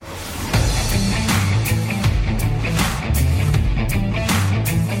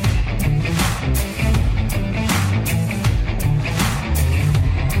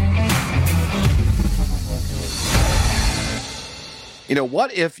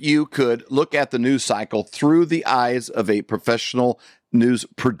What if you could look at the news cycle through the eyes of a professional news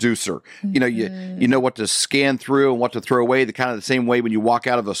producer? You know what to scan through and what to throw away. The same way when you walk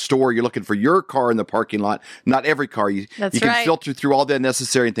out of a store, you're looking for your car in the parking lot, not every car. You can filter through all the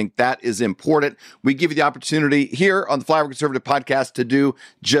unnecessary and think that is important. We give you the opportunity here on the Flyover Conservative podcast to do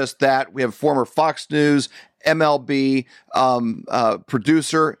just that. We have a former Fox News, MLB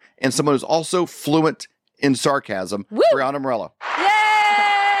producer, and someone who's also fluent in sarcasm, Brianna Morello. Yay!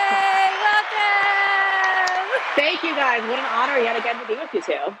 Welcome! Thank you, guys. What an honor yet again to be with you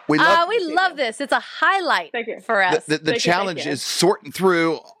two. We love this. It's a highlight for us. The challenge is sorting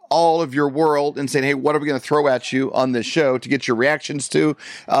through all of your world and saying, hey, what are we going to throw at you on this show to get your reactions to?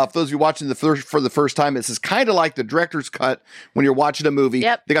 For those of you watching for the first time, this is kind of like the director's cut when you're watching a movie.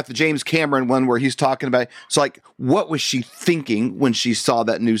 Yep. They got the James Cameron one where he's talking about, so what was she thinking when she saw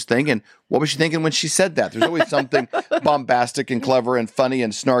that news thing? And what was she thinking when she said that? There's always something bombastic and clever and funny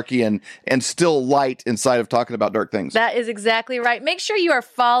and snarky and still light inside of talking about dark things. That is exactly right. Make sure you are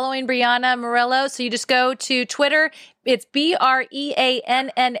following Brianna Morello. So you just go to Twitter. It's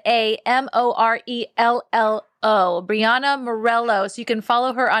BreannaMorello. Brianna Morello. So you can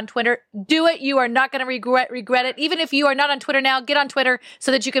follow her on Twitter. Do it. You are not going to regret it. Even if you are not on Twitter now, get on Twitter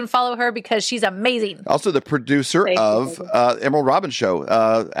so that you can follow her because she's amazing. Also the producer of Emerald Robin Show,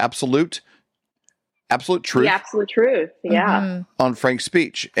 Absolute Truth. The Absolute Truth, yeah. On Frank's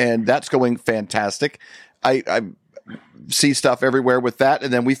Speech. And that's going fantastic. I see stuff everywhere with that.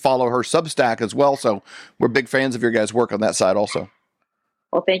 And then we follow her Substack as well. So we're big fans of your guys' work on that side also.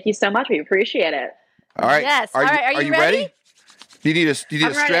 Well, thank you so much. We appreciate it. All right. Yes. Are you ready? Do you need a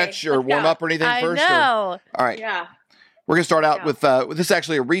stretch or warm up or anything first? I know. All right. Yeah. We're going to start out with this is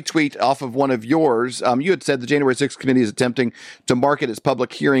actually a retweet off of one of yours. You had said the January 6th committee is attempting to market its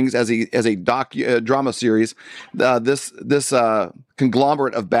public hearings as a drama series. This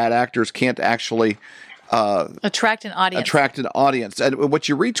conglomerate of bad actors can't actually attract an audience. And what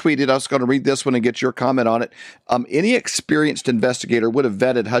you retweeted, I was going to read this one and get your comment on it. Any experienced investigator would have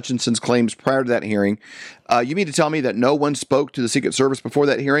vetted Hutchinson's claims prior to that hearing. You mean to tell me that no one spoke to the Secret Service before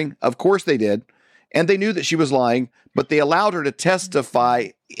that hearing? Of course they did. And they knew that she was lying, but they allowed her to testify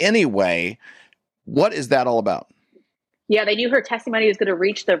anyway. What is that all about? Yeah, they knew her testimony was going to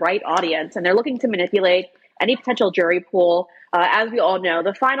reach the right audience, and they're looking to manipulate any potential jury pool. As we all know,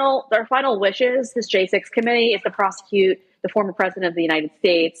 their final wishes, this J6 committee, is to prosecute the former president of the United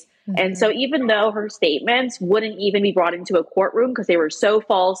States. Mm-hmm. And so even though her statements wouldn't even be brought into a courtroom because they were so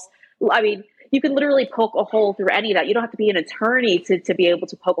false, I mean, you can literally poke a hole through any of that. You don't have to be an attorney to be able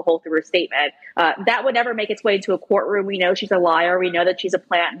to poke a hole through her statement. That would never make its way into a courtroom. We know she's a liar. We know that she's a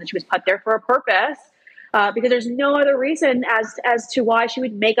plant and that she was put there for a purpose because there's no other reason as to why she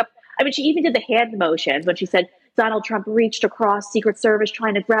would make up. I mean, she even did the hand motions when she said Donald Trump reached across Secret Service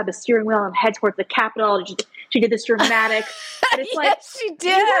trying to grab the steering wheel and head towards the Capitol. She did this dramatic. And it's yes, she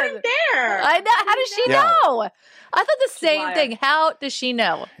did. You weren't there. I know. How does she know? I thought the same thing. How does she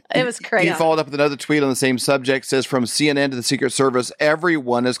know? It was crazy. He followed up with another tweet on the same subject. Says, from CNN to the Secret Service,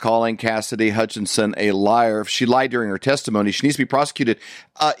 everyone is calling Cassidy Hutchinson a liar. If she lied during her testimony, she needs to be prosecuted.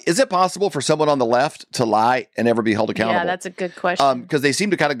 Is it possible for someone on the left to lie and never be held accountable? Yeah, that's a good question. Because they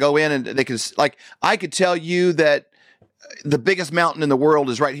seem to kind of go in and they can, like, I could tell you that the biggest mountain in the world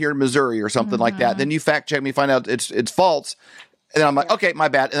is right here in Missouri or something like that. Then you fact check me, find out it's false. And I'm like, okay, my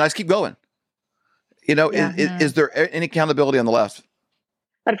bad. And I just keep going. Is there any accountability on the left?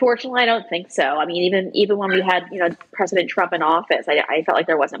 Unfortunately, I don't think so. I mean, even when we had President Trump in office, I felt like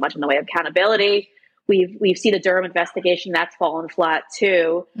there wasn't much in the way of accountability. We've seen the Durham investigation that's fallen flat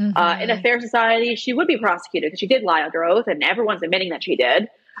too. In a fair society, she would be prosecuted because she did lie under oath, and everyone's admitting that she did.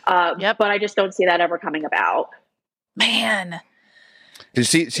 But I just don't see that ever coming about. Man, you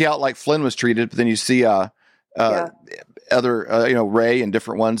see how like Flynn was treated, but then you see other Ray and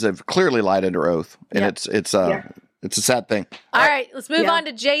different ones have clearly lied under oath, and it's a sad thing. All right, let's move on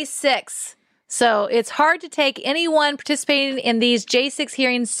to J6. So it's hard to take anyone participating in these J6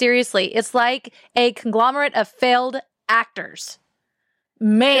 hearings seriously. It's like a conglomerate of failed actors.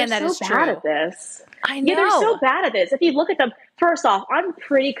 Man, they're that is so true. bad at this. I know. Yeah, they're so bad at this. If you look at them, first off, I'm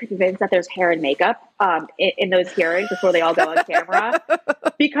pretty convinced that there's hair and makeup in those hearings before they all go on camera.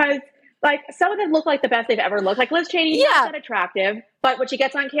 Because, like, some of them look like the best they've ever looked. Like, Liz Cheney, not that attractive. But when she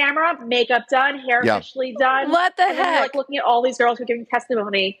gets on camera, makeup done, hair officially done. What the and heck? Then you're, like, looking at all these girls who are giving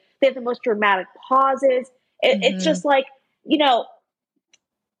testimony. They have the most dramatic pauses. It's just like,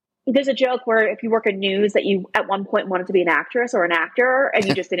 there's a joke where if you work in news that you at one point wanted to be an actress or an actor and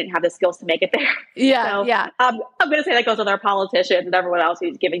you just didn't have the skills to make it there. I'm going to say that goes with our politicians and everyone else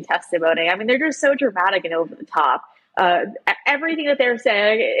who's giving testimony. I mean, they're just so dramatic and over the top. Everything that they're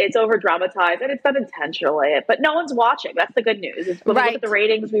saying, it's over dramatized and it's done intentionally, but no one's watching. That's the good news. When we look at the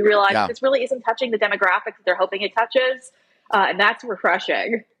ratings, we realize this really isn't touching the demographics that they're hoping it touches. And that's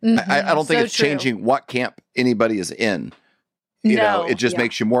refreshing. I don't think it's changing what camp anybody is in. You know, it just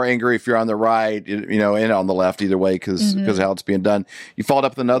makes you more angry if you're on the right, and on the left, either way, because of how it's being done. You followed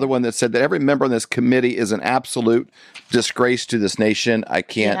up with another one that said that every member on this committee is an absolute disgrace to this nation. I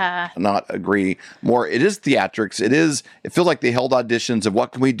can't not agree more. It is theatrics. It feels like they held auditions of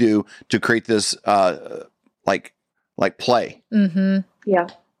what can we do to create this like play.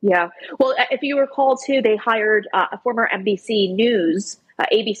 Yeah. Well, if you recall too, they hired a former ABC News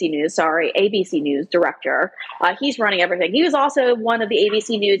director. He's running everything. He was also one of the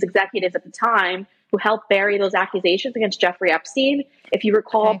ABC News executives at the time who helped bury those accusations against Jeffrey Epstein. If you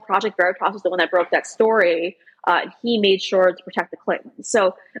recall, Project Veritas was the one that broke that story. He made sure to protect the Clintons.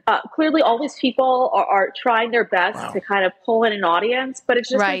 So clearly all these people are trying their best to kind of pull in an audience, but it's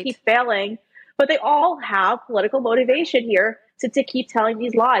just going to keep failing. But they all have political motivation here to keep telling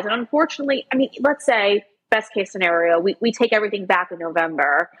these lies. And unfortunately, I mean, let's say, best case scenario, we take everything back in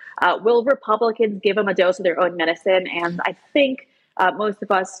November. Will Republicans give them a dose of their own medicine? And I think most of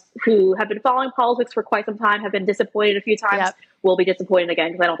us who have been following politics for quite some time have been disappointed a few times. Will be disappointed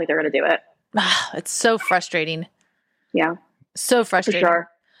again because I don't think they're going to do it. It's so frustrating. Yeah. So frustrating. For sure.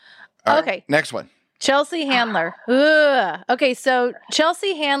 Okay. Right, next one. Chelsea Handler. Ugh. Okay, so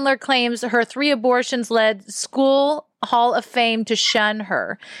Chelsea Handler claims her 3 abortions led School Hall of Fame to shun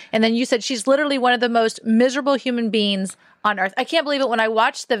her. And then you said she's literally one of the most miserable human beings on earth. I can't believe it. When I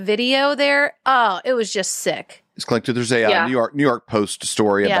watched the video there, it was just sick. It's collected. There's a New York Post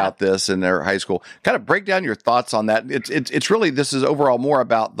story about this in their high school. Kind of break down your thoughts on that. It's really, this is overall more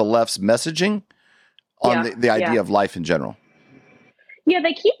about the left's messaging on the idea of life in general. Yeah,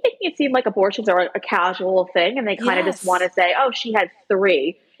 they keep making it seem like abortions are a casual thing, and they kind of just want to say, oh, she had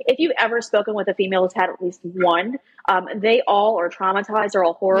 3. If you've ever spoken with a female who's had at least 1, they all are traumatized or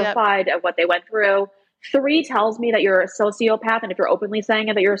all horrified at what they went through. 3 tells me that you're a sociopath, and if you're openly saying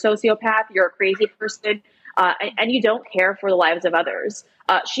that you're a sociopath, you're a crazy person, and you don't care for the lives of others.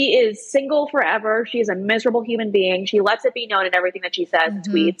 She is single forever. She is a miserable human being. She lets it be known in everything that she says and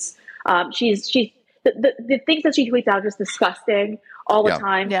tweets. The things that she tweets out are just disgusting all the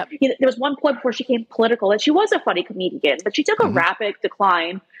time. There was one point before she became political that she was a funny comedian, but she took a rapid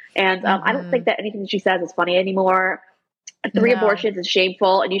decline. And I don't think that anything that she says is funny anymore. 3 abortions is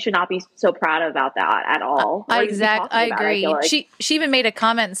shameful, and you should not be so proud about that at all. I agree. Like. She even made a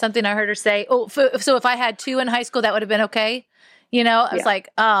comment, something I heard her say, so if I had 2 in high school, that would have been okay. I was like,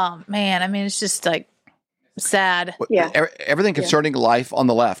 oh man, I mean, it's just like sad. Everything concerning life on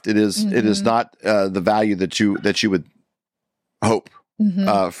the left, it is not the value that you would hope.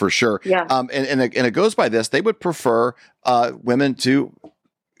 For sure. And it goes by this. They would prefer women to,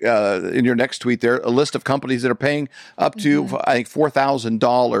 in your next tweet there, a list of companies that are paying up to, I think,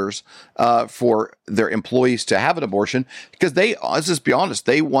 $4,000 for their employees to have an abortion, because let's just be honest,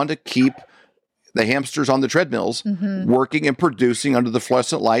 they want to keep the hamsters on the treadmills working and producing under the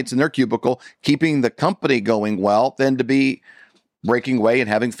fluorescent lights in their cubicle, keeping the company going well, than to be breaking away and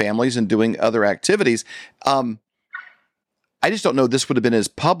having families and doing other activities. I just don't know this would have been as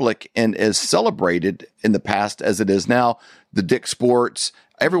public and as celebrated in the past as it is now. The Dick's Sports,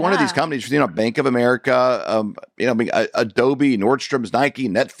 every one of these companies, Bank of America, Adobe, Nordstrom's, Nike,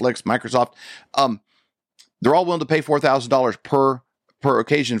 Netflix, Microsoft, they're all willing to pay $4,000 per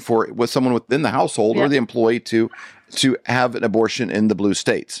occasion with someone within the household or the employee to have an abortion in the blue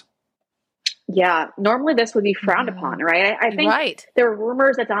states. Yeah, normally this would be frowned upon, right? I think there were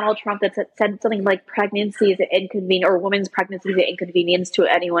rumors that Donald Trump that said something like pregnancy is an inconvenience, or women's pregnancy is an inconvenience to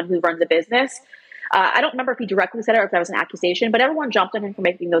anyone who runs a business. I don't remember if he directly said it or if that was an accusation, but everyone jumped on him for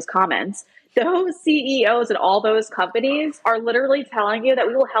making those comments. Those CEOs at all those companies are literally telling you that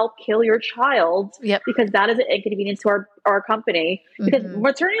we will help kill your child because that is an inconvenience to our company. Because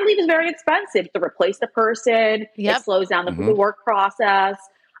maternity leave is very expensive to replace the person. It slows down the work process.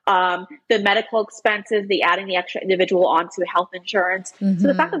 The medical expenses, the adding the extra individual onto health insurance. So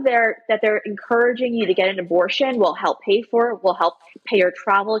the fact that they're encouraging you to get an abortion will help pay for it, will help pay your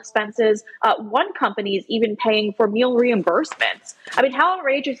travel expenses. One company is even paying for meal reimbursements. I mean, how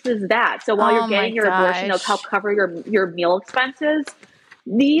outrageous is that? So while you're getting your abortion, they'll help cover your meal expenses.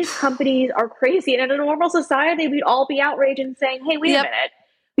 These companies are crazy. And in a normal society, we'd all be outraged and saying, hey, wait a minute.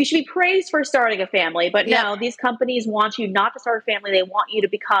 We should be praised for starting a family, but no, these companies want you not to start a family. They want this to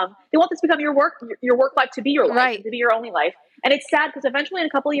become your work life, to be your life, to be your only life. And it's sad because eventually in a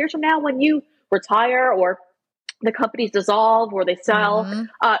couple of years from now, when you retire or the companies dissolve or they sell,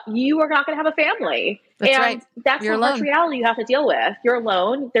 you are not going to have a family. That's and right. that's You're the harsh alone. reality you have to deal with. You're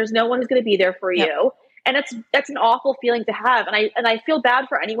alone. There's no one who's going to be there for you. And that's an awful feeling to have. And I feel bad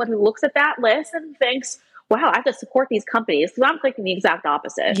for anyone who looks at that list and thinks, wow, I have to support these companies, because I'm thinking the exact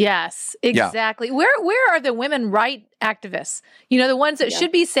opposite. Yes, exactly. Yeah. Where are the women right activists? The ones that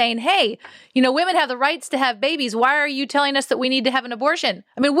should be saying, hey, women have the rights to have babies. Why are you telling us that we need to have an abortion?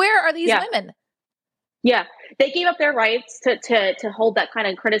 I mean, where are these women? Yeah, they gave up their rights to hold that kind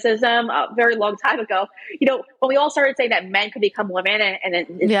of criticism a very long time ago. When we all started saying that men could become women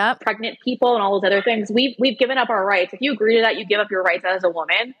and pregnant people and all those other things, we've given up our rights. If you agree to that, you give up your rights as a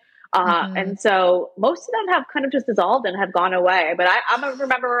woman. And so most of them have kind of just dissolved and have gone away. But I'm a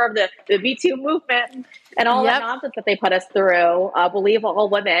remember of the Me Too movement and all that nonsense that they put us through, Believe All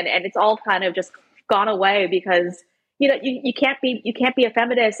Women. And it's all kind of just gone away because, you can't be a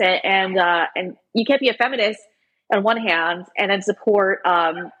feminist and you can't be a feminist on one hand and then support,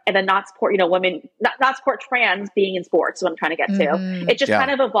 and then not support, women, not support trans being in sports is what I'm trying to get to. It just kind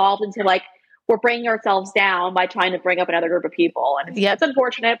of evolved into like, we're bringing ourselves down by trying to bring up another group of people. And it's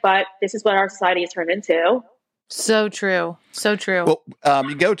unfortunate, but this is what our society has turned into. So true. So true. Well,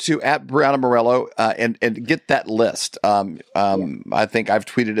 you go to @Brianna Morello and get that list. I think I've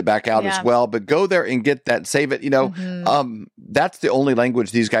tweeted it back out as well, but go there and get that, save it. That's the only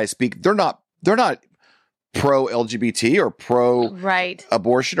language these guys speak. They're not pro LGBT or pro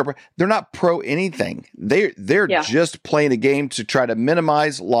abortion, or they're not pro anything. They're just playing a game to try to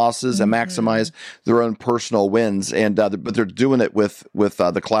minimize losses and maximize their own personal wins, and but they're doing it with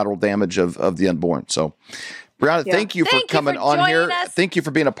the collateral damage of the unborn. So, Brianna, thank you for coming on here. Thank you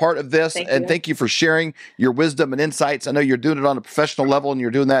for being a part of this, thank you for sharing your wisdom and insights. I know you're doing it on a professional level, and you're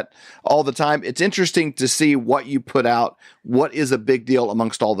doing that all the time. It's interesting to see what you put out. What is a big deal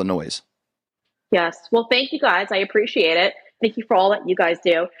amongst all the noise? Yes. Well, thank you guys. I appreciate it. Thank you for all that you guys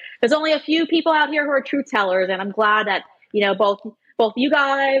do. There's only a few people out here who are truth tellers, and I'm glad that, both you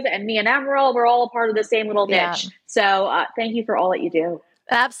guys and me and Emerald, we're all a part of the same little niche. So thank you for all that you do.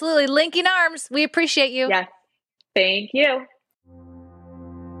 Absolutely. Linking arms. We appreciate you. Yes. Thank you.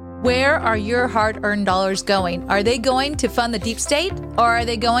 Where are your hard-earned dollars going? Are they going to fund the deep state, or are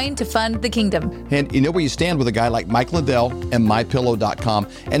they going to fund the kingdom? And you know where you stand with a guy like Mike Lindell and MyPillow.com.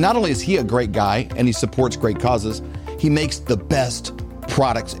 And not only is he a great guy and he supports great causes, he makes the best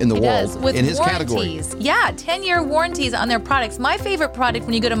products in the world in his category. Yeah, 10-year warranties on their products. My favorite product,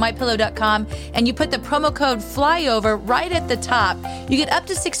 when you go to MyPillow.com and you put the promo code FLYOVER right at the top, you get up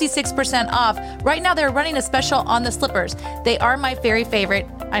to 66% off. Right now, they're running a special on the slippers. They are my very favorite.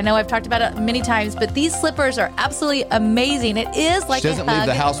 I know I've talked about it many times, but these slippers are absolutely amazing. It is like she doesn't leave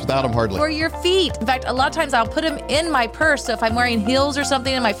the house without them hardly. For your feet. In fact, a lot of times I'll put them in my purse. So if I'm wearing heels or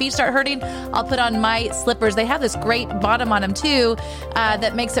something and my feet start hurting, I'll put on my slippers. They have this great bottom on them too,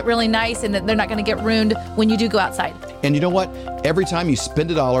 that makes it really nice, and that they're not going to get ruined when you do go outside. And you know what? Every time you spend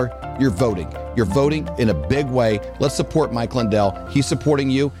 $1, you're voting. You're voting in a big way. Let's support Mike Lindell. He's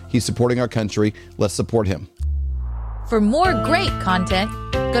supporting you. He's supporting our country. Let's support him. For more great content,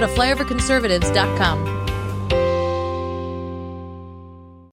 go to flyoverconservatives.com.